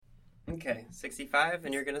Okay, 65,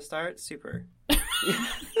 and you're going to start? Super.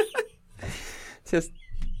 Just...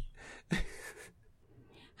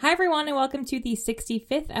 Hi, everyone, and welcome to the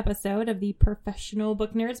 65th episode of the Professional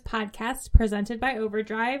Book Nerds podcast presented by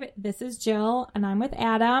Overdrive. This is Jill, and I'm with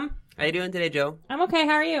Adam. How you doing today, Joe? I'm okay.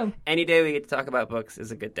 How are you? Any day we get to talk about books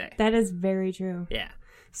is a good day. That is very true. Yeah.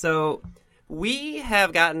 So we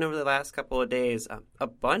have gotten over the last couple of days a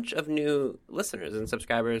bunch of new listeners and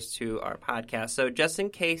subscribers to our podcast. So just in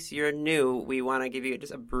case you're new, we want to give you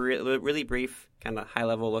just a really brief kind of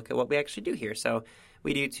high-level look at what we actually do here. So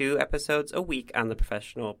we do 2 episodes a week on the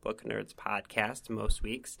Professional Book Nerds podcast most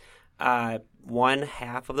weeks. One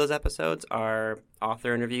half of those episodes are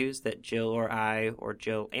author interviews that Jill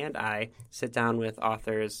and I sit down with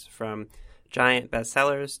authors from giant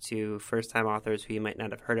bestsellers to first-time authors who you might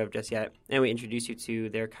not have heard of just yet. And we introduce you to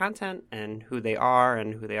their content and who they are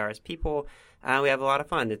as people. We have a lot of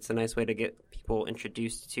fun. It's a nice way to get people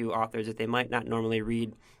introduced to authors that they might not normally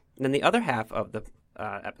read. And then the other half of the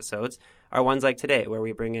episodes are ones like today, where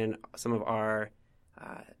we bring in some of our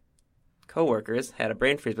co-workers, had a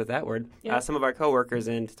brain freeze with that word, some of our co-workers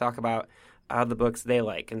in to talk about the books they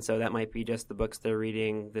like. And so that might be just the books they're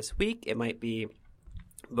reading this week. It might be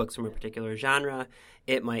books from a particular genre.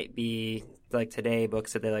 It might be, like today,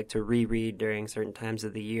 books that they like to reread during certain times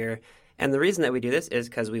of the year. And the reason that we do this is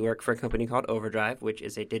because we work for a company called Overdrive, which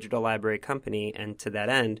is a digital library company. And to that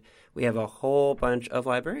end, we have a whole bunch of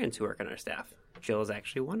librarians who work on our staff. Jill is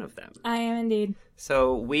actually one of them. I am indeed.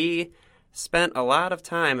 So we spent a lot of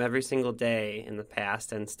time every single day in the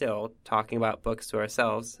past and still talking about books to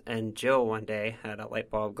ourselves. And Jill one day had a light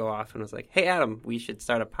bulb go off and was like, hey, Adam, we should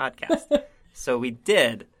start a podcast. So we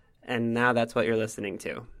did. And now that's what you're listening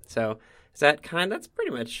to. So that's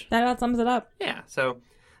pretty much. That about sums it up. Yeah. So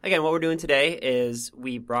again, what we're doing today is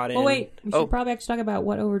we brought in... Oh, wait. We should probably actually talk about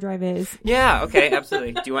what Overdrive is. Yeah, okay,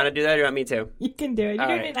 absolutely. Do you want to do that or do you want me to? You can do it. You're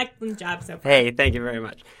doing an excellent job so far. Hey, thank you very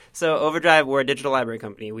much. So Overdrive, we're a digital library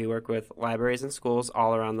company. We work with libraries and schools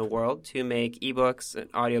all around the world to make ebooks,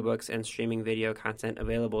 and audiobooks, and streaming video content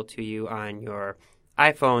available to you on your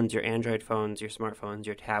iPhones, your Android phones, your smartphones,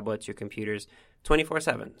 your tablets, your computers,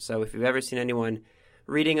 24/7. So if you've ever seen anyone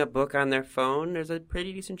reading a book on their phone, there's a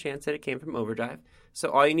pretty decent chance that it came from Overdrive. So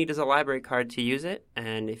all you need is a library card to use it,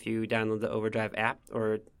 and if you download the Overdrive app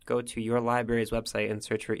or go to your library's website and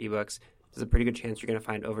search for ebooks, there's a pretty good chance you're going to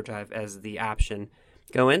find Overdrive as the option.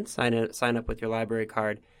 Go in, sign up with your library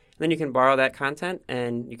card, and then you can borrow that content,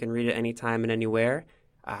 and you can read it anytime and anywhere.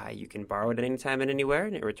 You can borrow it at any time and anywhere,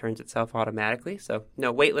 and it returns itself automatically. So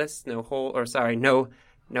no wait lists, no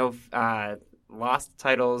lost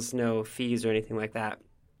titles, no fees or anything like that.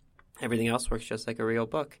 Everything else works just like a real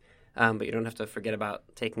book. But you don't have to forget about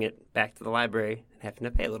taking it back to the library and having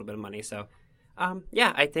to pay a little bit of money. So,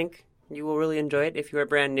 I think you will really enjoy it if you are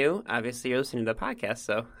brand new. Obviously, you're listening to the podcast,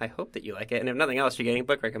 so I hope that you like it. And if nothing else, you're getting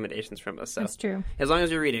book recommendations from us. So that's true. As long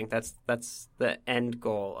as you're reading, that's the end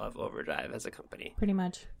goal of Overdrive as a company. Pretty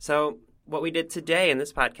much. So what we did today in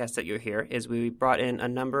this podcast that you'll hear is we brought in a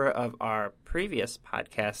number of our previous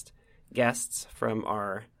podcast guests from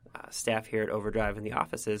our staff here at Overdrive in the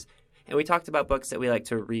offices. And we talked about books that we like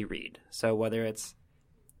to reread. So whether it's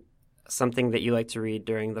something that you like to read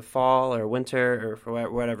during the fall or winter or for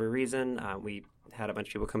whatever reason, we had a bunch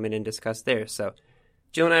of people come in and discuss theirs. So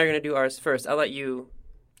Jill and I are going to do ours first. I'll let you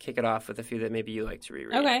kick it off with a few that maybe you like to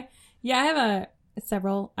reread. Okay. Yeah, I have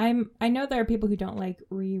several. I know there are people who don't like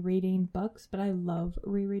rereading books, but I love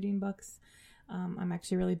rereading books. I'm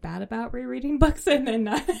actually really bad about rereading books and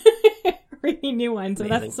then reading new ones. So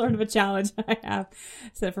Amazing. That's sort of a challenge I have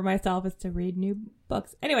set for myself is to read new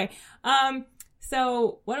books. Anyway,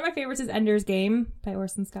 so one of my favorites is Ender's Game by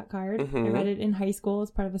Orson Scott Card. Mm-hmm. I read it in high school as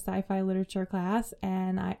part of a sci-fi literature class,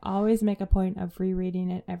 and I always make a point of rereading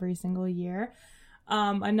it every single year.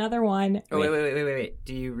 Another one. Oh, wait.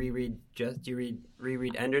 Do you reread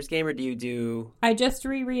Ender's Game or do you do... I just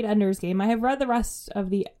reread Ender's Game. I have read the rest of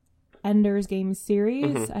the Ender's Game series.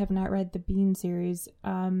 Mm-hmm. I have not read the Bean series.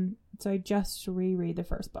 So I just reread the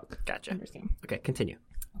first book. Gotcha. Ender's Game. Okay, continue.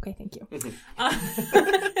 Okay, thank you.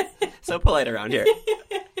 So polite around here.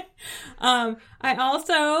 I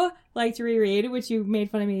also like to reread, which you made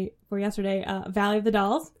fun of me for yesterday, Valley of the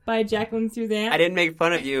Dolls by Jacqueline Suzanne. I didn't make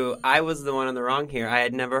fun of you. I was the one on the wrong here. I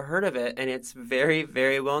had never heard of it, and it's very,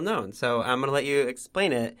 very well known. So I'm going to let you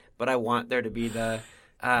explain it, but I want there to be the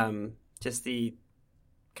just the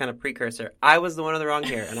kind of precursor. I was the one on the wrong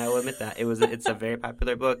here, and I will admit that. It's a very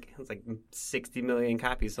popular book. It's like 60 million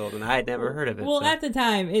copies sold, and I had never heard of it. Well, at the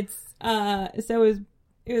time, it was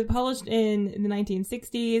published in the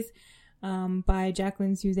 1960s by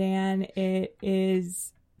Jacqueline Suzanne. It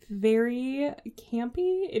is very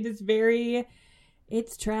campy. It is very...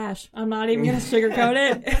 It's trash. I'm not even going to sugarcoat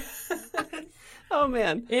it. Oh,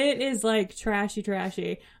 man. It is like trashy.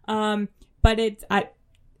 But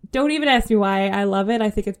don't even ask me why I love it. I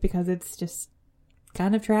think it's because it's just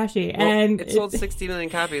kind of trashy. Well, and it sold 60 million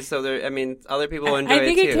copies, so other people enjoy I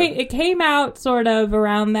think it too. it came out sort of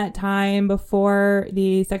around that time before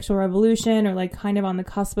the sexual revolution, or like kind of on the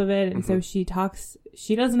cusp of it. And so she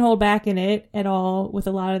doesn't hold back in it at all with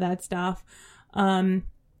a lot of that stuff. And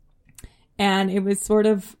it was sort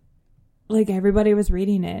of like everybody was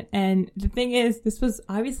reading it. And the thing is, this was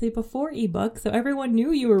obviously before ebook, so everyone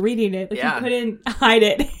knew you were reading it. Like, you couldn't hide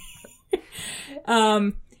it.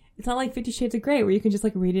 It's not like 50 Shades of Grey where you can just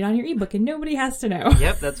like read it on your ebook and nobody has to know.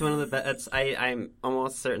 Yep, that's one of the best. I'm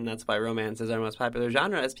almost certain that's why romance is our most popular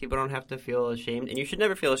genre, as people don't have to feel ashamed. And you should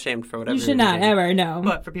never feel ashamed for whatever you should not reading. ever, no.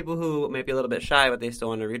 But for people who might be a little bit shy, but they still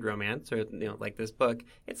want to read romance or like this book,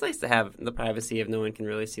 it's nice to have the privacy of no one can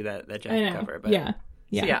really see that jacket cover. But, yeah.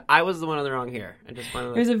 So yeah, I was the one on the wrong here. I just wanted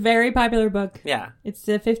It was a very popular book. Yeah. It's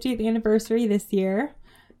the 50th anniversary this year.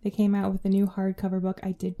 They came out with a new hardcover book.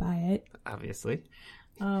 I did buy it. Obviously.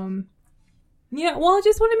 Yeah, well, I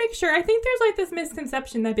just want to make sure. I think there's like this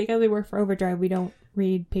misconception that because we work for Overdrive, we don't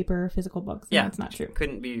read paper or physical books. And that's not true.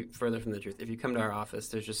 Couldn't be further from the truth. If you come to our office,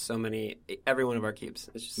 there's just so many. Every one of our cubes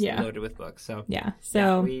is just loaded with books. So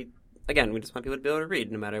we just want people to be able to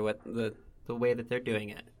read, no matter what the way that they're doing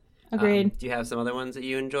it. Agreed. Do you have some other ones that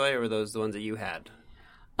you enjoy, or were those the ones that you had?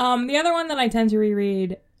 The other one that I tend to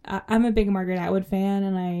reread, I'm a big Margaret Atwood fan,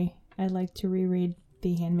 and I like to reread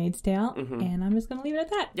The Handmaid's Tale, and I'm just going to leave it at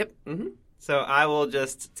that. Yep. Mm-hmm. So I will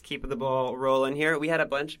just keep the ball rolling here. We had a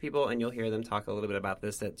bunch of people, and you'll hear them talk a little bit about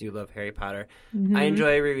this, that do love Harry Potter. Mm-hmm. I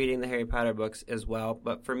enjoy rereading the Harry Potter books as well,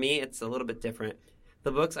 but for me, it's a little bit different.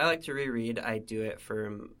 The books I like to reread, I do it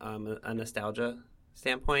from a nostalgia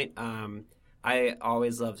standpoint. I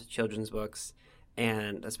always loved children's books,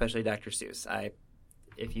 and especially Dr. Seuss.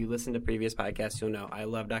 If you listen to previous podcasts, you'll know I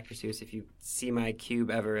love Dr. Seuss. If you see my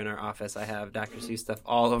cube ever in our office, I have Dr. Seuss stuff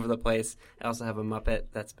all over the place. I also have a Muppet.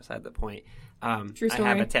 That's beside the point. True story. I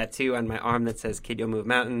have a tattoo on my arm that says, "Kid, you'll move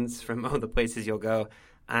mountains from all the places you'll go."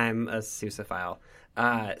 I'm a Seussiphile.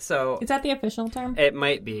 So is that the official term? It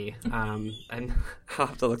might be. I'll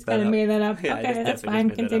have to look that up. I made that up. Yeah, okay, that's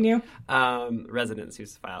fine. Continue. Resident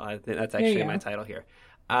Seussiphile. I think that's actually my title here.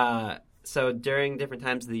 So during different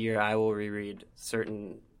times of the year, I will reread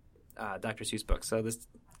certain Dr. Seuss books. So this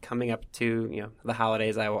coming up to the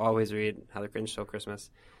holidays, I will always read How the Grinch Stole Christmas.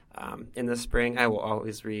 In the spring, I will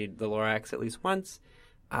always read The Lorax at least once.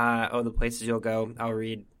 The Places You'll Go, I'll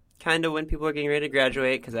read kind of when people are getting ready to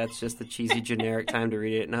graduate, because that's just the cheesy generic time to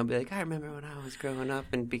read it. And I'll be like, I remember when I was growing up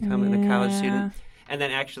and becoming a college student. And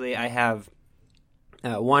then actually I have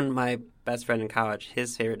my best friend in college,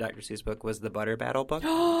 his favorite Dr. Seuss book was the Butter Battle book.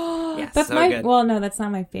 Yes, that's good. Well, no, that's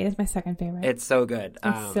not my favorite. It's my second favorite. It's so good.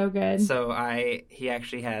 It's so good. So he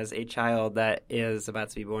actually has a child that is about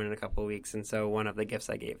to be born in a couple of weeks, and so one of the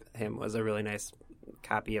gifts I gave him was a really nice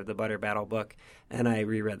copy of the Butter Battle book, and I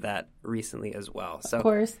reread that recently as well. So of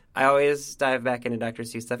course. I always dive back into Dr.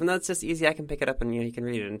 Seuss stuff, and that's just easy. I can pick it up and you can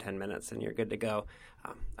read it in 10 minutes, and you're good to go.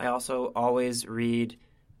 I also always read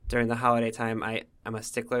during the holiday time. I'm a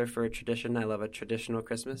stickler for a tradition. I love a traditional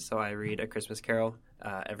Christmas, so I read A Christmas Carol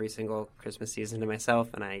every single Christmas season to myself,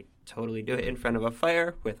 and I totally do it in front of a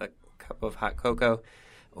fire with a cup of hot cocoa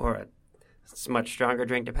or a much stronger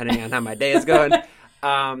drink, depending on how my day is going.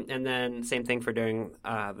 And then same thing for during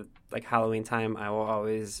Halloween time. I will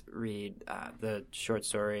always read the short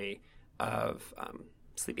story of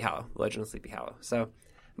Sleepy Hollow, The Legend of Sleepy Hollow. So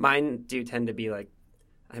mine do tend to be like,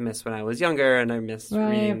 I miss when I was younger, and I miss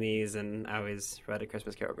reading these, and I always read A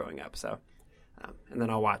Christmas Carol growing up. So, and then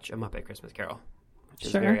I'll watch A Muppet Christmas Carol, which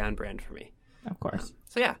is very on brand for me. Of course.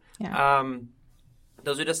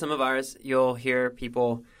 Those are just some of ours. You'll hear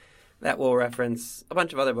people that will reference a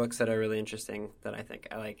bunch of other books that are really interesting that I think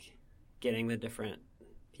I like getting the different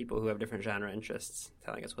people who have different genre interests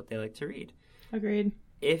telling us what they like to read. Agreed.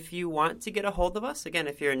 If you want to get a hold of us, again,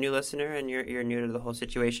 if you're a new listener and you're new to the whole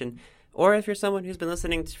situation, or if you're someone who's been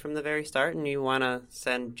listening from the very start and you want to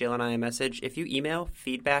send Jill and I a message, if you email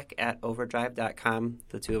feedback@overdrive.com,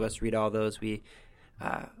 the two of us read all those. We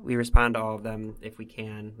respond to all of them if we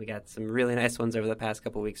can. We got some really nice ones over the past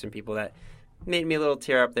couple of weeks from people that made me a little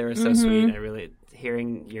tear up. They were so sweet.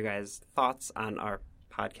 Hearing your guys' thoughts on our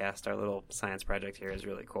podcast, our little science project here is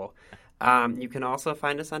really cool. You can also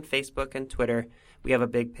find us on Facebook and Twitter. We have a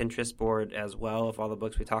big Pinterest board as well of all the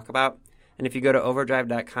books we talk about. And if you go to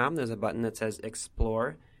overdrive.com, there's a button that says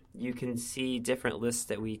Explore. You can see different lists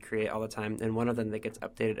that we create all the time, and one of them that gets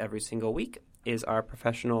updated every single week is our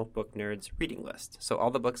Professional Book Nerds reading list. So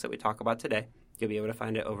all the books that we talk about today, you'll be able to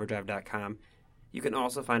find at overdrive.com. You can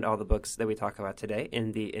also find all the books that we talk about today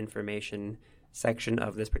in the information section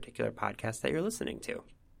of this particular podcast that you're listening to.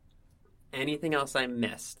 Anything else I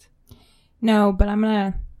missed? No, but I'm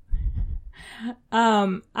going to...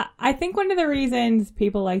 I think one of the reasons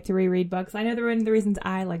people like to reread books, I know one of the reasons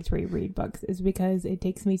I like to reread books is because it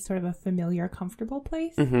takes me sort of a familiar, comfortable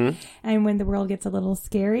place. Mm-hmm. And when the world gets a little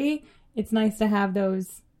scary, it's nice to have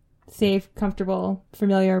those safe, comfortable,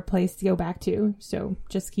 familiar place to go back to. So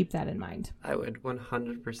just keep that in mind. I would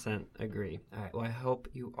 100% agree. All right. Well, I hope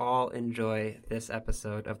you all enjoy this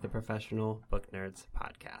episode of the Professional Book Nerds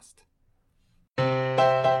podcast.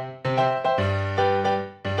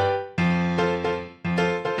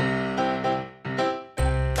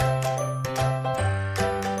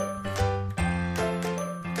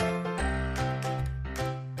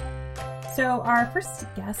 So our first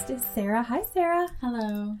guest is Sarah. Hi, Sarah.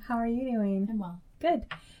 Hello. How are you doing? I'm well. Good.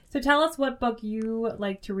 So tell us what book you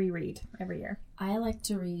like to reread every year. I like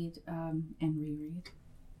to read and reread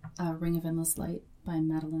Ring of Endless Light by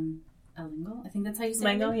Madeline L'Engle. I think that's how you say it.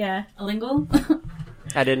 L'Engle, yeah. L'Engle?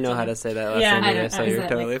 I didn't know how to say that last Yeah, time I either, don't- so is you're that,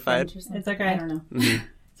 totally like, fine. French or something? It's okay. I don't know. Mhm.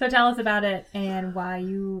 So tell us about it and why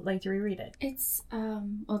you like to reread it. It's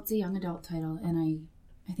it's a young adult title, and I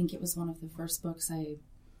think it was one of the first books I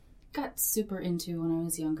got super into when I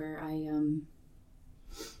was younger. I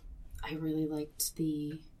really liked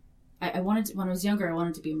I wanted to, when I was younger, I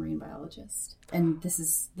wanted to be a marine biologist, and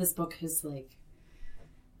this book is like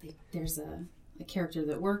there's a character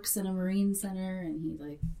that works in a marine center, and he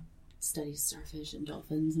like studies starfish and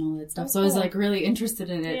dolphins and all that stuff. Oh, so I was cool. like really interested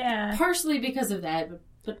in it, Yeah. partially because of that,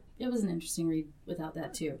 but it was an interesting read without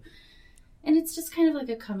that too. And it's just kind of like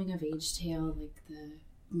a coming of age tale. Like the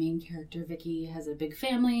main character Vicky has a big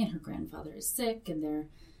family, and her grandfather is sick, and they're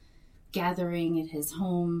gathering at his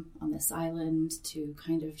home on this island to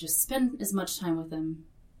kind of just spend as much time with him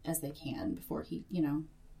as they can before he,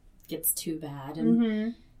 gets too bad.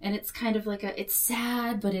 And and it's kind of like it's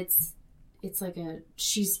sad, but it's like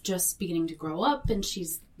she's just beginning to grow up, and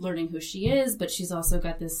she's learning who she is, but she's also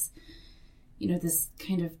got this, this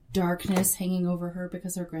kind of darkness hanging over her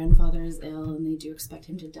because her grandfather is ill, and they do expect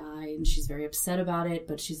him to die, and she's very upset about it,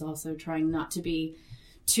 but she's also trying not to be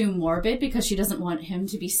too morbid because she doesn't want him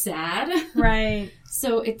to be sad. Right.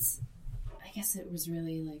 So I guess it was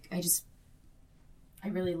really like, I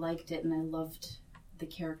really liked it, and I loved the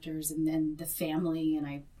characters and then the family,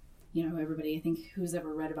 and everybody, I think who's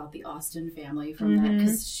ever read about the Austen family from that,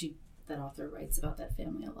 because that author writes about that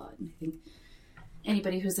family a lot, and I think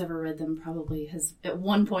anybody who's ever read them probably has at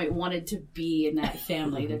one point wanted to be in that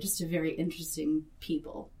family. They're just a very interesting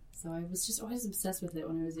people. So I was just always obsessed with it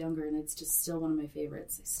when I was younger, and it's just still one of my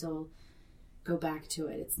favorites. I still go back to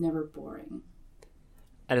it. It's never boring.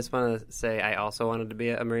 I just want to say I also wanted to be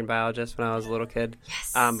a marine biologist when I was a little kid.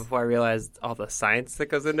 Yes. Before I realized all the science that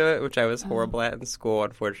goes into it, which I was horrible at in school,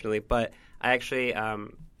 unfortunately. But I actually,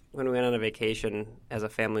 when we went on a vacation as a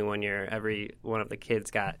family one year, every one of the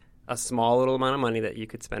kids got a small little amount of money that you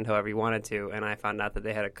could spend however you wanted to, and I found out that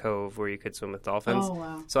they had a cove where you could swim with dolphins. Oh,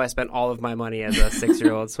 wow. So I spent all of my money as a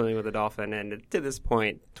 6-year-old swimming with a dolphin, and to this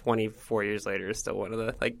point, 24 years later, is still one of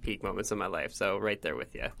the peak moments of my life. So right there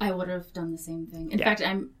with you. I would have done the same thing. In Yeah. fact,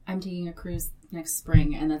 I'm taking a cruise next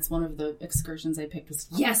spring, and that's one of the excursions I picked was,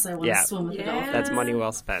 yes, I want Yeah. to swim with the Yeah. dolphins. That's money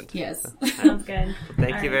well spent. Yes. Sounds good.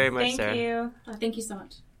 Thank All you right. very much, Thank Sarah. you. Thank you so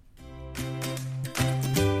much.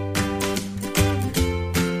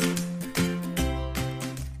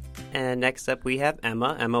 And next up, we have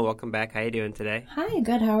Emma. Emma, welcome back. How you doing today? Hi,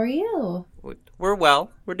 good. How are you? We're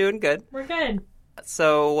well. We're doing good. We're good.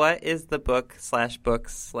 So what is the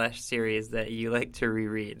book/books/series that you like to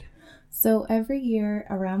reread? So every year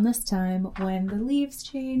around this time, when the leaves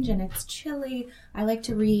change and it's chilly, I like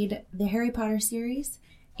to read the Harry Potter series,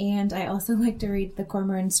 and I also like to read the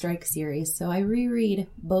Cormoran Strike series. So I reread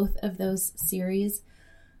both of those series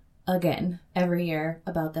again every year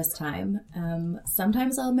about this time.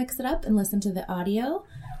 Sometimes I'll mix it up and listen to the audio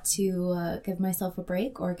to give myself a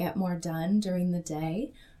break or get more done during the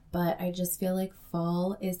day. But I just feel like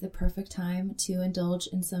fall is the perfect time to indulge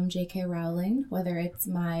in some J.K. Rowling, whether it's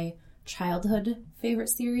my childhood favorite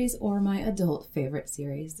series or my adult favorite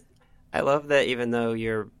series. I love that even though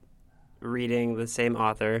you're reading the same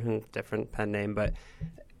author, different pen name, but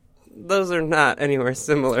those are not anywhere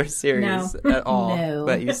similar series at all. No.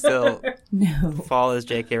 But you still, No. fall is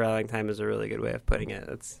J.K. Rowling time is a really good way of putting it.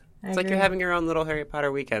 It's like you're having your own little Harry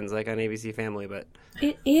Potter weekends, like on ABC Family, but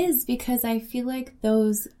It is, because I feel like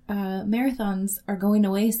those marathons are going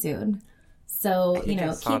away soon. So, think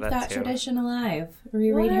I saw keep that that too. tradition alive.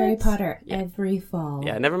 Reread What? Harry Potter every fall.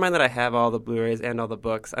 Yeah, never mind that I have all the Blu-rays and all the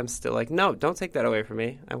books. I'm still like, no, don't take that away from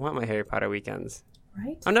me. I want my Harry Potter weekends.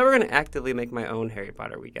 Right? I'm never going to actively make my own Harry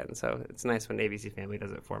Potter weekend, so it's nice when ABC Family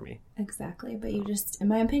does it for me. Exactly. But you just, in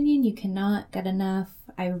my opinion, you cannot get enough.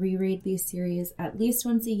 I reread these series at least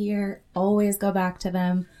once a year. Always go back to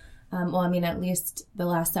them. At least the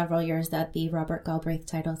last several years that the Robert Galbraith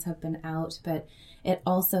titles have been out, but it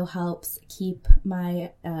also helps keep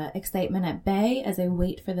my excitement at bay as I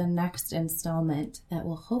wait for the next installment that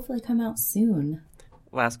will hopefully come out soon.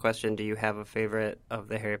 Last question, do you have a favorite of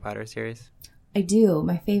the Harry Potter series? I do.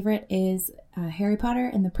 My favorite is Harry Potter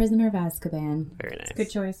and the Prisoner of Azkaban. Very nice. Good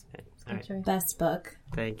choice. All right. Choice. Best book.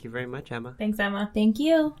 Thank you very much, Emma. Thanks, Emma. Thank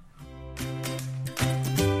you.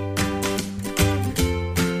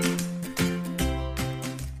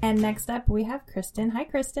 And next up, we have Kristen. Hi,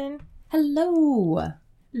 Kristen. Hello.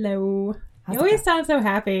 Hello. How's You it always sound so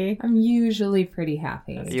happy. I'm usually pretty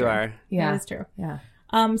happy. You are. Yeah. That is true. Yeah.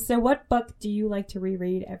 So what book do you like to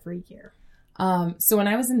reread every year? So when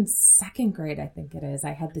I was in second grade, I think it is,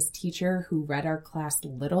 I had this teacher who read our class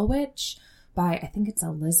Little Witch by, I think it's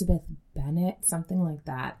Elizabeth Bennet, something like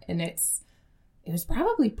that. And it was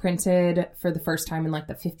probably printed for the first time in like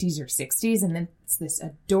the 50s or 60s. And then it's this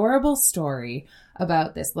adorable story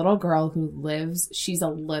about this little girl who she's a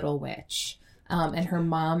little witch. And her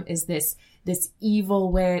mom is this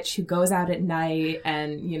evil witch who goes out at night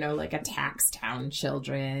and, attacks town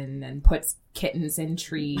children and puts kittens in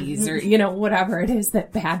trees or, whatever it is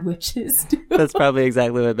that bad witches do. That's probably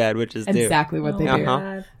exactly what bad witches do. Exactly what they do.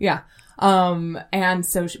 God. Yeah. And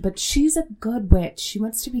so, but she's a good witch. She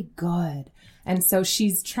wants to be good. And so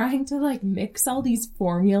she's trying to like mix all these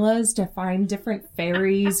formulas to find different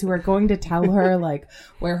fairies who are going to tell her like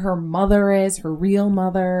where her mother is, her real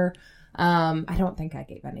mother. I don't think I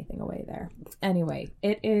gave anything away there. Anyway,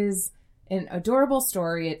 it is an adorable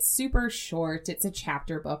story. It's super short. It's a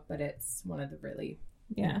chapter book, but it's one of the really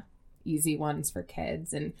easy ones for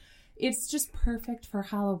kids. And it's just perfect for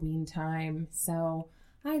Halloween time. So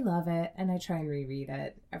I love it. And I try and reread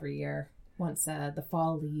it every year once the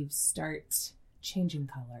fall leaves start changing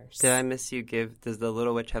colors. Did I miss you does the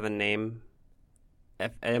Little Witch have a name? I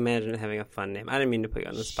imagine it having a fun name. I didn't mean to put you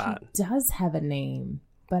on the spot. She does have a name,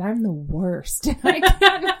 but I'm the worst. I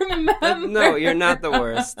can't remember. No, you're not the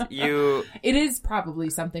worst. It is probably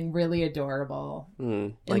something really adorable.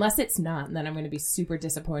 Like, Unless it's not, and then I'm going to be super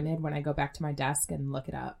disappointed when I go back to my desk and look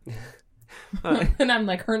it up. And I'm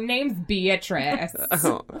like, her name's Beatrice.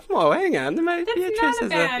 Whoa, hang on. Beatrice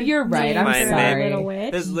is You're right. I'm my sorry. Little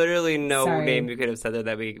Witch. There's literally no Sorry. name you could have said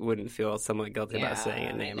that we wouldn't feel somewhat guilty about saying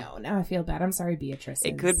a name. No, now I feel bad. I'm sorry, Beatrice.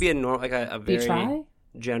 It could be a normal, like a very Beatrice?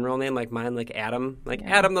 general name, like mine, like Adam. Like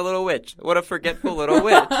Adam the Little Witch. What a forgetful little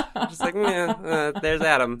witch. Just like, there's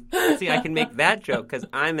Adam. See, I can make that joke because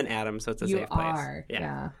I'm an Adam, so it's a You safe place. are.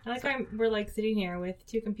 Yeah. I like how we're like sitting here with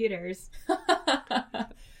two computers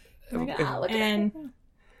Look at and that.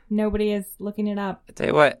 nobody is looking it up. I tell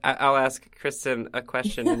you what, I'll ask Kristen a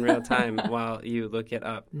question in real time while you look it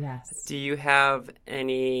up. Yes. Do you have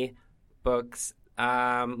any books?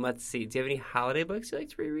 Let's see. Do you have any holiday books you like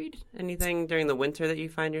to reread? Anything during the winter that you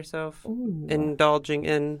find yourself Ooh. indulging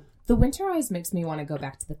in? The winter always makes me want to go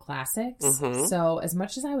back to the classics. Mhm. So as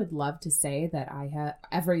much as I would love to say that I have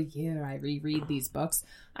every year I reread these books,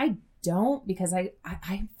 I don't because I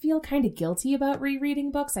feel kind of guilty about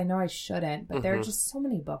rereading books. I know I shouldn't, but there are just so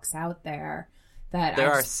many books out there that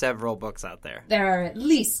There are several books out there. there are at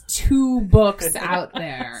least 2 books out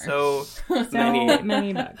there. So So many.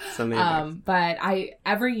 many books. So many books. But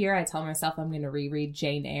every year I tell myself I'm going to reread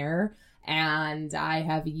Jane Eyre, and I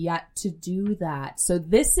have yet to do that. So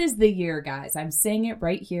this is the year, guys. I'm saying it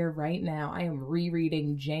right here, right now. I am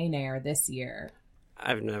rereading Jane Eyre this year.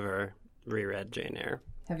 I've never reread Jane Eyre.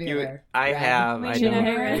 Have you ever? I read? have. Wait, I you don't.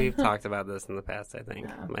 never read? We've talked about this in the past, I think.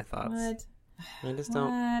 No. My thoughts. What? I just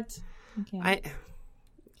don't. What? Okay.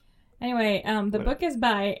 Anyway, the Whatever. book is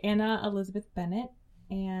by Anna Elizabeth Bennet,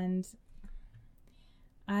 and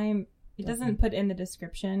it doesn't put in the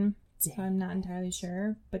description, so I'm not entirely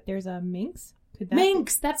sure. But there's a minx. Could that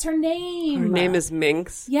Minx, that's her name. Her name is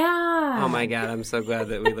Minx. Yeah. Oh my god, I'm so glad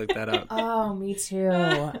that we looked that up. Oh, me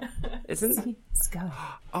too. Isn't? Let's go.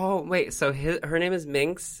 Oh wait, so her name is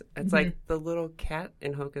Minx. It's like the little cat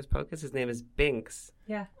in Hocus Pocus. His name is Binks.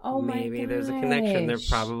 Yeah. Oh my Maybe there's a connection. There gosh.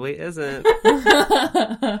 probably isn't.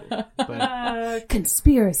 But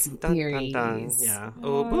Conspiracy dun, theories. dun, dun. Yeah.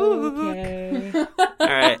 Oh, book. Okay. All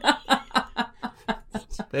right.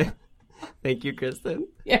 Thank you, Kristen.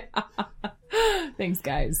 Yeah. Thanks,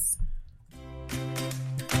 guys.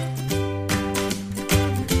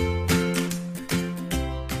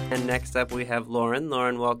 And next up, we have Lauren.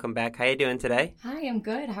 Lauren, welcome back. How you doing today? Hi, I'm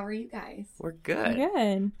good. How are you guys? We're good.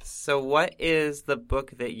 Good. So what is the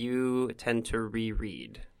book that you tend to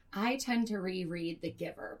reread? I tend to reread The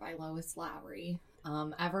Giver by Lois Lowry.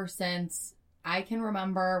 Ever since I can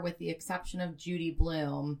remember, with the exception of Judy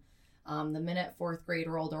Blume, the minute fourth grade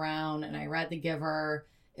rolled around and I read The Giver,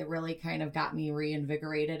 it really kind of got me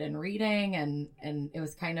reinvigorated in reading, and it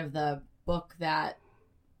was kind of the book that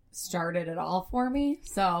started it all for me.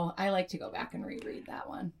 So I like to go back and reread that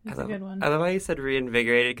one. That's a good one. I love how you said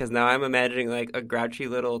reinvigorated, because now I'm imagining like a grouchy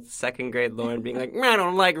little second grade Lauren being like, I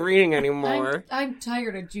don't like reading anymore. I'm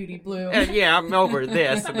tired of Judy Blume. And yeah, I'm over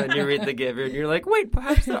this. And then you read The Giver and you're like, wait,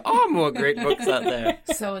 perhaps there are more great books out there.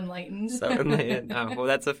 So enlightened. So enlightened. Oh, well,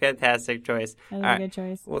 that's a fantastic choice. That was All a right. good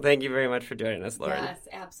choice. Well, thank you very much for joining us, Lauren. Yes,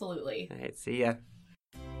 absolutely. All right, see ya.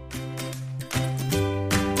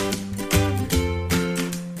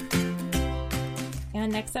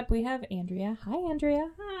 And next up, we have Andrea. Hi, Andrea.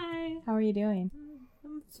 Hi. How are you doing?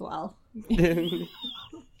 I'm swell.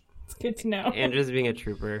 It's good to know. Andrew's being a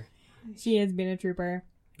trooper. She is being a trooper.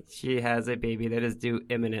 She has a baby that is due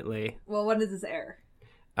imminently. Well, when does this air?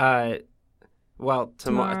 Well,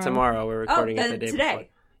 tomorrow we're recording it the day today. before.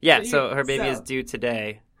 Yeah, So so her baby is due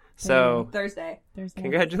today. So, Thursday.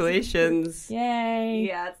 congratulations. Yay.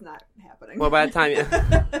 Yeah, it's not happening. Well, by the time you...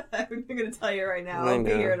 I'm going to tell you right now. I I'll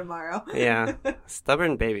be know. here tomorrow. Yeah,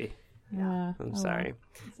 stubborn baby. Yeah. I'm Oh, sorry.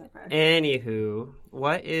 It's okay. Anywho,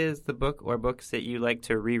 what is the book or books that you like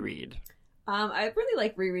to reread? I really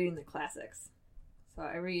like rereading the classics. So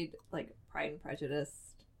I read like Pride and Prejudice,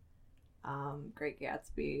 Great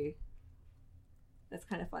Gatsby. That's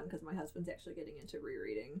kind of fun because my husband's actually getting into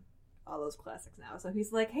rereading all those classics now. So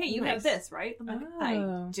he's like, "Hey, you have Nice. this, right?" I'm like,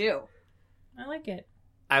 Oh. "I do." I like it.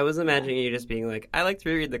 I was imagining you just being like, I like to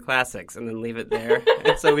reread the classics and then leave it there.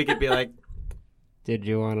 And so we could be like, did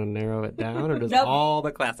you want to narrow it down or just Nope. all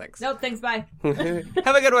the classics? Nope. Thanks. Bye. Have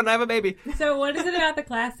a good one. I have a baby. So, what is it about the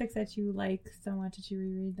classics that you like so much that you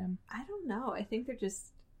reread them? I don't know. I think they're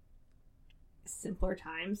just simpler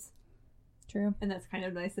times. True. And that's kind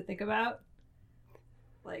of nice to think about.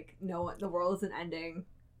 Like, the world isn't ending.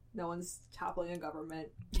 No one's toppling a government.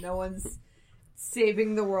 No one's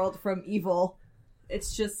saving the world from evil.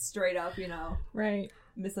 It's just straight up, Right.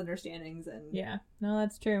 misunderstandings and Yeah. No,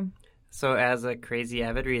 that's true. So as a crazy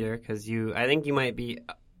avid reader, because I think you might be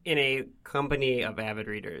in a company of avid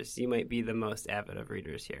readers, you might be the most avid of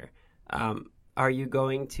readers here. Are you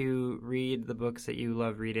going to read the books that you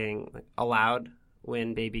love reading aloud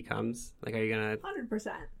when baby comes? Like, are you going to... 100%.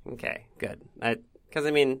 Okay, good. Because,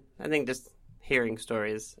 I think just hearing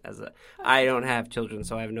stories I don't have children,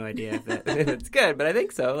 so I have no idea if it's good, but I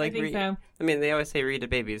think so. I think so. They always say read to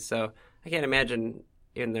babies, so I can't imagine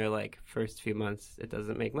in their, first few months it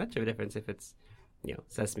doesn't make much of a difference if it's,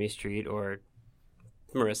 Sesame Street or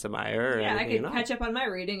Marissa Meyer or Yeah, I anything could at all. catch up on my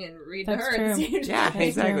reading and read That's to her. And true. see Yeah, That's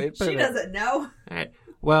exactly. true. Put She it in. doesn't know. All right.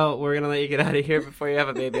 Well, we're going to let you get out of here before you have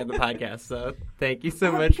a baby on the podcast, so thank you so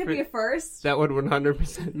I hope much it could for... be a first. That would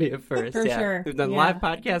 100% be a first. For yeah. sure. We've done Yeah. live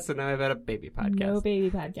podcasts, and now I've had a baby podcast. No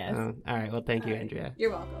baby podcast. All right. Well, thank you, All right. Andrea.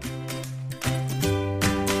 You're welcome.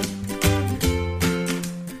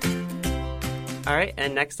 All right.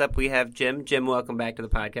 And next up, we have Jim. Jim, welcome back to the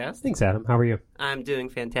podcast. Thanks, Adam. How are you? I'm doing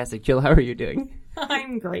fantastic. Jill, how are you doing?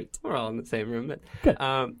 I'm great. We're all in the same room. But, Good.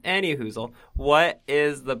 Anywhoozle, what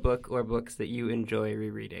is the book or books that you enjoy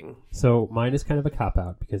rereading? So mine is kind of a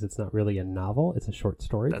cop-out because it's not really a novel. It's a short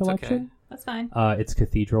story That's collection. That's fine. It's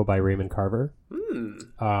Cathedral by Raymond Carver.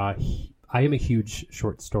 I am a huge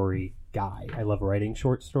short story guy. I love writing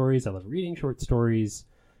short stories. I love reading short stories.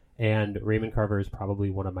 And Raymond Carver is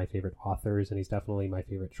probably one of my favorite authors, and he's definitely my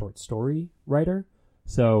favorite short story writer.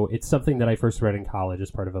 So it's something that I first read in college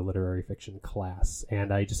as part of a literary fiction class.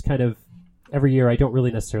 And I just kind of, every year, I don't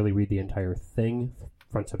really necessarily read the entire thing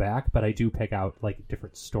front to back, but I do pick out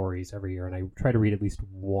different stories every year, and I try to read at least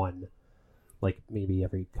one, maybe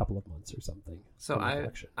every couple of months or something. So from the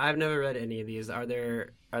collection. I've never read any of these. Are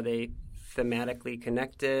they thematically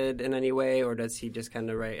connected in any way, or does he just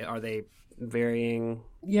kind of write? Are they varying?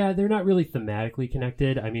 Yeah, they're not really thematically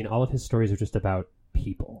connected. I mean, all of his stories are just about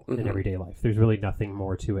people in everyday life. There's really nothing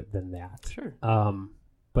more to it than that. Sure.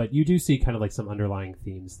 But you do see kind of some underlying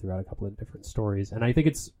themes throughout a couple of different stories, and I think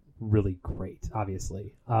it's really great,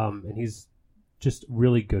 obviously. And he's just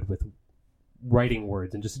really good with writing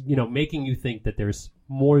words and just, making you think that there's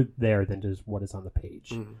more there than just what is on the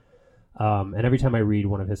page. And every time I read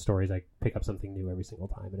one of his stories, I pick up something new every single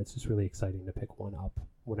time, and it's just really exciting to pick one up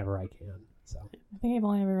whenever I can. So, I think I've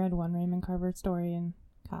only ever read one Raymond Carver story in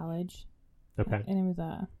college. okay. And it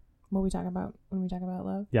was what we talk about when we talk about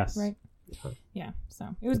love. Yes. Right? Yeah,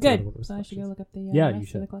 so it was That's another good. one of those So I should go look up the Yeah, you rest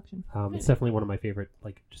should. of the collection. It's definitely one of my favorite,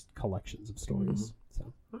 like, just collections of stories.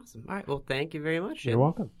 So Awesome. All right. Well, thank you very much. you're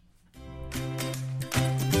welcome.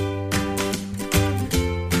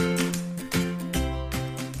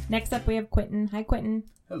 Next up, we have Quentin. Hi, Quentin.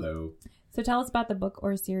 Hello. So tell us about the book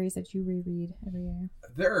or series that you reread every year.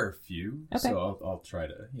 There are a few, Okay. so I'll try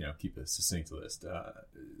to keep a succinct list.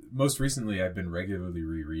 Most recently, I've been regularly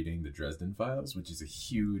rereading the Dresden Files, which is a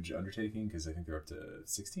huge undertaking because I think they're up to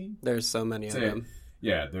 16. There's so many of them.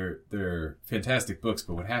 Yeah, they're fantastic books,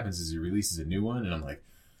 but what happens is he releases a new one, and I'm like,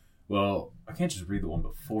 well, I can't just read the one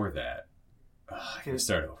before that. I gotta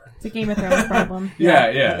start over. It's a Game of Thrones problem.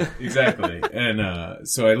 Yeah, exactly. And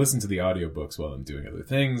so I listen to the audiobooks while I'm doing other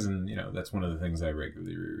things, and that's one of the things I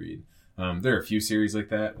regularly reread. There are a few series like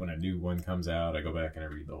that. When a new one comes out, I go back and I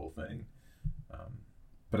read the whole thing.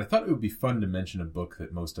 But I thought it would be fun to mention a book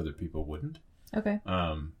that most other people wouldn't. Okay.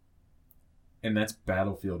 And that's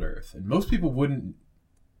Battlefield Earth. And most people wouldn't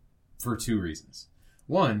for two reasons.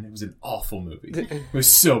 One, it was an awful movie. It was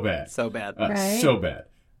so bad. So bad. Right. So bad.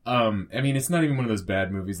 I mean, it's not even one of those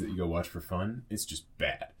bad movies that you go watch for fun. It's just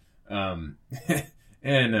bad. And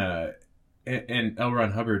L.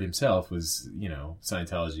 Ron Hubbard himself was,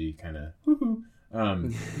 Scientology kind of.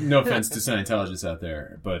 No offense to Scientologists out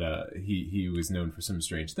there, but he was known for some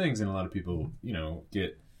strange things, and a lot of people,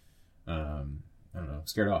 get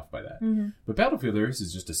scared off by that. Mm-hmm. But Battlefield Earth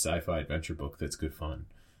is just a sci-fi adventure book that's good fun.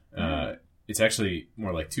 It's actually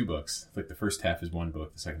more like two books. Like the first half is one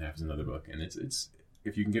book, the second half is another book, and it's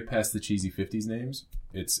if you can get past the cheesy 50s names,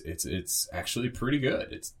 it's actually pretty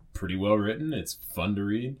good. It's pretty well written. It's fun to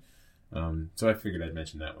read. So I figured I'd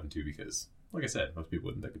mention that one too because, like I said, most people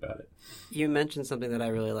wouldn't think about it. You mentioned something that I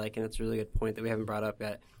really like, and it's a really good point that we haven't brought up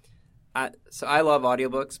yet. So I love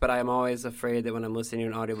audiobooks, but I'm always afraid that when I'm listening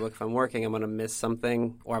to an audiobook, if I'm working, I'm going to miss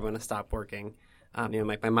something or I'm going to stop working.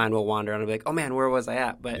 My mind will wander and I'll be like, oh man, where was I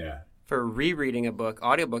at? But for rereading a book,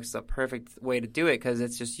 audiobooks is a perfect way to do it because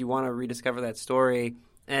it's just you want to rediscover that story.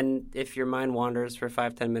 And if your mind wanders for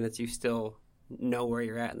 5-10 minutes, you still know where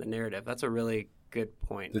you're at in the narrative. That's a really good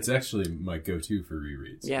point. That's actually my go-to for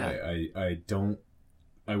rereads. Yeah.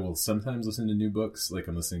 I will sometimes listen to new books, like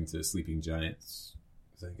I'm listening to Sleeping Giants.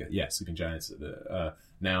 Sleeping Giants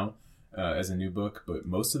now as a new book, but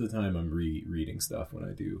most of the time I'm rereading stuff when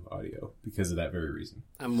I do audio because of that very reason.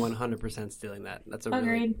 I'm 100% stealing that. That's a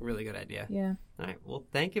Agreed. really good idea. Yeah. All right. Well,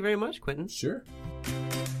 thank you very much, Quentin. Sure.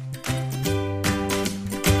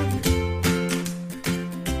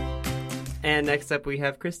 And next up we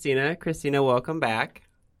have Christina. Christina, welcome back.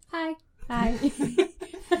 Hi. I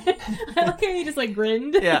like how you just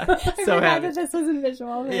grinned. Yeah. I So forgot happy. that this wasn't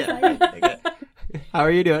visual. For a Yeah. second. How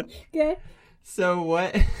are you doing? Good. So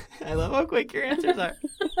what? I love how quick your answers are.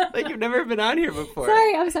 Like you've never been on here before.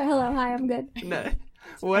 Sorry. I'm sorry. Hello. Hi. I'm good. No.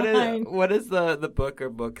 fine. What is the book or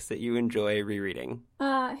books that you enjoy rereading?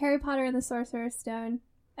 Harry Potter and the Sorcerer's Stone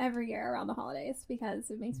every year around the holidays because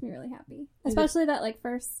it makes me really happy. Especially that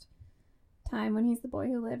first time when he's the boy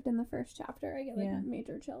who lived in the first chapter. I get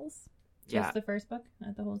major chills. Just the first book,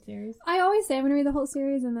 not the whole series. I always say I'm going to read the whole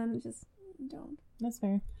series and then just don't. That's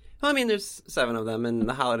fair. Well, I mean, there's 7 of them, and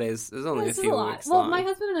the holidays is only This a is few a lot. weeks Well, long. my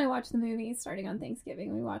husband and I watch the movies starting on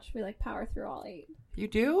Thanksgiving. We power through all 8. You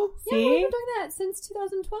do? Yeah, we've been doing that since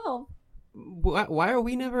 2012. Why are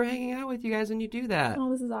we never hanging out with you guys when you do that?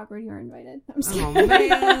 Oh, this is awkward. You're invited. I'm just Oh, kidding.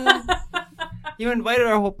 man. You invited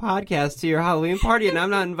our whole podcast to your Halloween party, and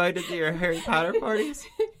I'm not invited to your Harry Potter parties?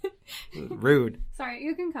 Rude. Sorry,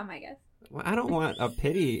 you can come, I guess. Well, I don't want a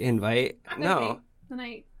pity invite. No.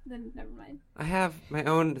 Okay. Then never mind. I have my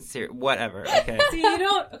own series. Whatever. Okay. See, you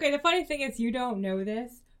don't. Okay, the funny thing is, you don't know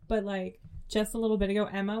this, but just a little bit ago,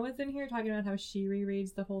 Emma was in here talking about how she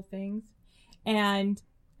rereads the whole things, and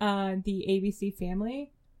the ABC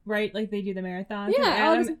Family, right? Like they do the marathons.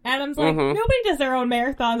 Yeah, and Adam's like, Mhm. nobody does their own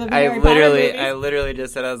marathons of the I Harry Potter movies. literally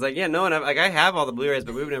just said, I was like, yeah, no one, I have all the Blu-rays,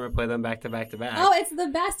 but we've never played them back to back to back. Oh, it's the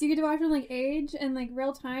best. You get to watch them age and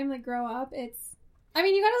real time, grow up. I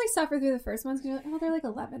mean, you gotta suffer through the first ones because you're they're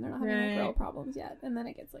 11. They're not having real problems yet, and then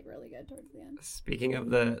it gets really good towards the end. Speaking of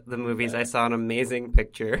the movies, I saw an amazing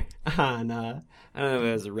picture on, I don't know if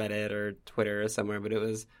it was Reddit or Twitter or somewhere, but it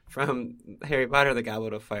was from Harry Potter, the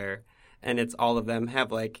Goblet of Fire. And it's all of them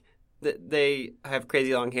have they have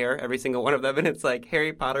crazy long hair, every single one of them. And it's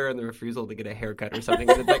Harry Potter and the refusal to get a haircut or something.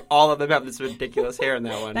 And it's all of them have this ridiculous hair in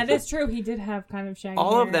that one. That is true. He did have kind of shaggy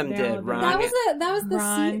All hair. of them They did, all of them. Ron. That was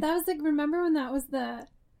Ron. remember when that was the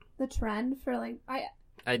trend for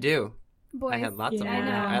I do. boys? I had lots of long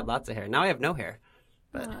hair. I had lots of hair. Now I have no hair.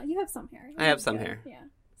 But You have some hair. I have some hair. Yeah.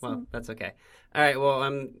 Well, that's okay. All right. Well,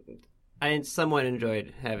 I somewhat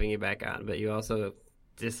enjoyed having you back on, but you also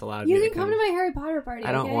disallowed You me can come to my Harry Potter party.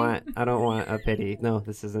 I don't okay? want a pity. No,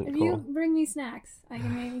 this isn't If cool. you bring me snacks, I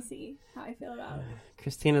can maybe see how I feel about it.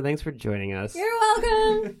 Christina, thanks for joining us. You're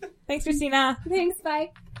welcome. Thanks, Christina. Thanks.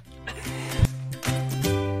 Bye.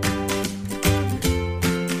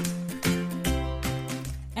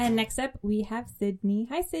 And next up, we have Sydney.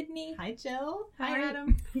 Hi, Sydney. Hi, Jill. How Hi, are you?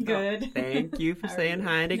 Adam. Good. Oh, thank you for How are saying you?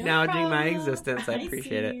 hi and No acknowledging my problem. existence. I I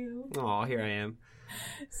appreciate see it. you. Oh, here I am.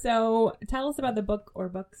 So, tell us about the book or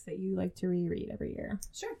books that you like to reread every year.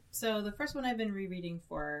 Sure. So the first one I've been rereading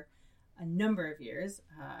for a number of years.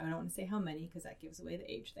 I don't want to say how many because that gives away the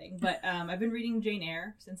age thing. But I've been reading Jane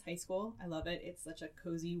Eyre since high school. I love it. It's such a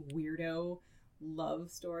cozy, weirdo love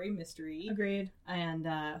story, mystery. Agreed. And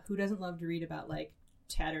who doesn't love to read about like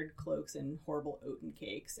tattered cloaks and horrible oaten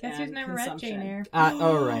cakes? Guess and who's never read consumption. Jane Eyre?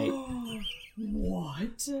 Oh, right.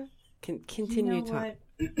 What? Continue You know talking.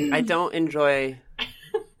 what? I don't enjoy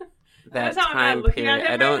that That's how I'm time not looking period. at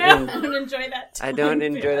I him don't. right now. I don't enjoy that. I don't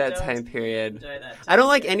enjoy that Don't time period. enjoy that I don't time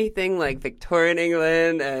like period. anything like Victorian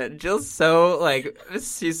England. Jill's so like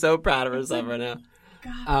she's so proud of herself right now.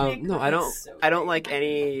 God, No, I don't. I don't like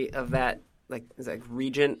any of that. Like, is that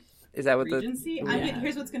Regent? Is that what Regency? the? Yeah.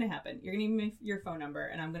 Here's what's gonna happen. You're gonna give me your phone number,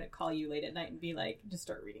 and I'm gonna call you late at night and be like, just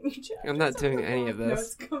start reading your chapters. I'm not doing any of No, this.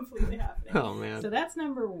 it's completely happening. Oh man. So that's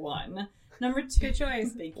number one. Number two. Good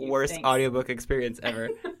choice. Thank you. Worst Thanks. audiobook experience ever. I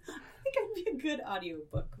think I'd be a good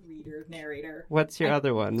audiobook reader, narrator. What's your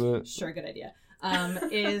other one? Sure, good idea.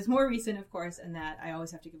 Is more recent, of course, in that I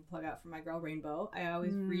always have to give a plug out for my girl Rainbow. I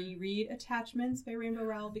always reread Attachments by Rainbow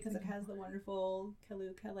Rowell because it has the wonderful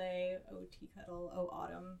Kalu Calais, O Tea Kettle, O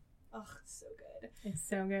Autumn. Oh, it's so good. It's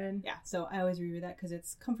so good. Yeah, so I always reread that because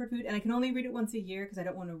it's comfort food, and I can only read it once a year because I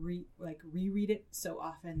don't want to reread it so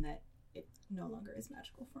often that it no longer is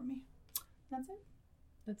magical for me. That's it.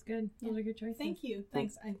 That's good. Those are good choices. Thank you.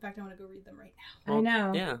 Thanks. In fact, I want to go read them right now. I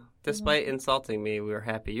know. Yeah. Despite insulting me, we were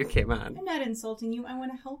happy you came on. I'm not insulting you. I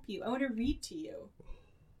want to help you. I want to read to you.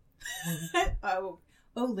 Oh,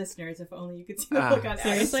 listeners, if only you could see the look on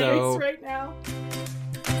Adam's seriously? face right now.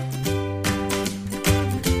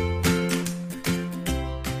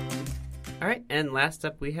 All right, and last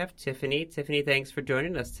up we have Tiffany. Tiffany, thanks for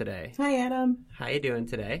joining us today. Hi, Adam. How you doing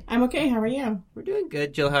today? I'm okay. How are you? We're doing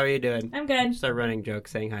good. Jill, how are you doing? I'm good. Just our running joke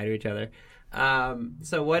saying hi to each other.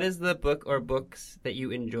 So what is the book or books that you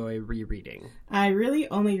enjoy rereading? I really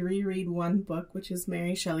only reread one book, which is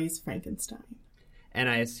Mary Shelley's Frankenstein. And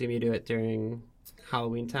I assume you do it during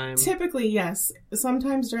Halloween time? Typically, yes.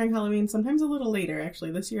 Sometimes during Halloween, sometimes a little later, actually.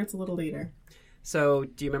 This year it's a little later. So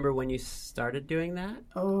do you remember when you started doing that?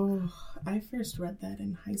 Oh, I first read that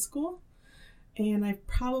in high school, and I've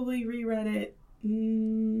probably reread it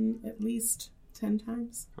at least 10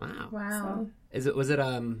 times. Wow. So, was it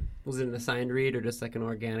an assigned read or just like an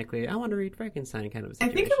organically, I want to read Frankenstein kind of a I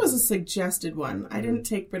situation? think it was a suggested one. I didn't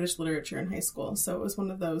take British literature in high school, so it was one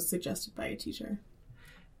of those suggested by a teacher.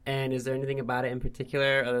 And is there anything about it in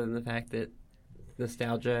particular other than the fact that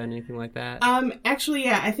nostalgia and anything like that? Actually,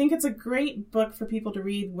 yeah, I think it's a great book for people to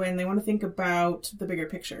read when they want to think about the bigger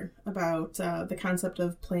picture, about the concept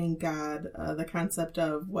of playing God, the concept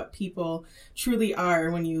of what people truly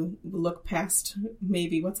are when you look past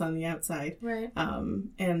maybe what's on the outside. Right.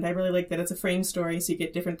 And I really like that it's a frame story, so you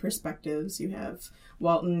get different perspectives. You have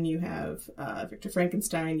Walton, you have Victor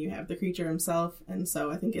Frankenstein, you have the creature himself, and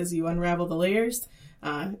so I think as you unravel the layers,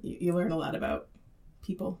 you learn a lot about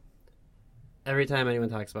people. Every time anyone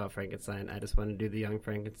talks about Frankenstein, I just want to do the Young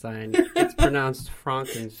Frankenstein. It's pronounced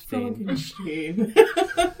Frankenstein.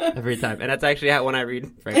 Every time. And that's actually how, when I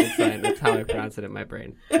read Frankenstein, that's how I pronounce it in my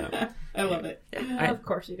brain. So, I love it. Yeah. Of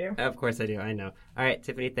course you do. Of course I do. I know. All right,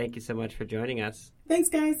 Tiffany, thank you so much for joining us. Thanks,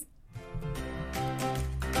 guys.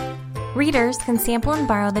 Readers can sample and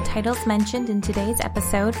borrow the titles mentioned in today's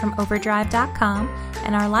episode from Overdrive.com,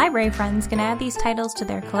 and our library friends can add these titles to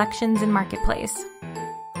their collections in Marketplace.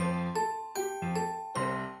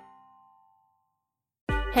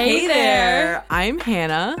 Hey there! I'm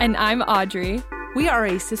Hannah. And I'm Audrey. We are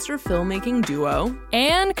a sister filmmaking duo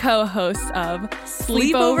and co-hosts of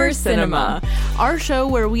Sleepover Cinema, our show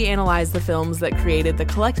where we analyze the films that created the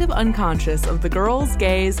collective unconscious of the girls,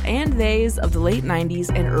 gays, and theys of the late 90s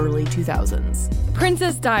and early 2000s.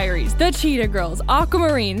 Princess Diaries, The Cheetah Girls,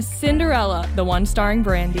 Aquamarine, Cinderella, the one starring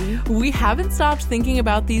Brandy. We haven't stopped thinking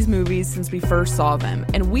about these movies since we first saw them,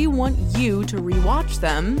 and we want you to rewatch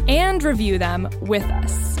them and review them with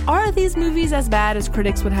us. Are these movies as bad as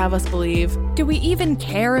critics would have us believe? Do we even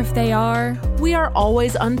care if they are? We are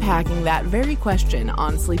always unpacking that very question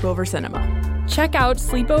on Sleepover Cinema. Check out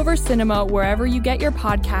Sleepover Cinema wherever you get your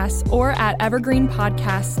podcasts or at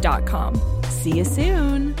evergreenpodcasts.com. See you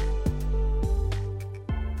soon.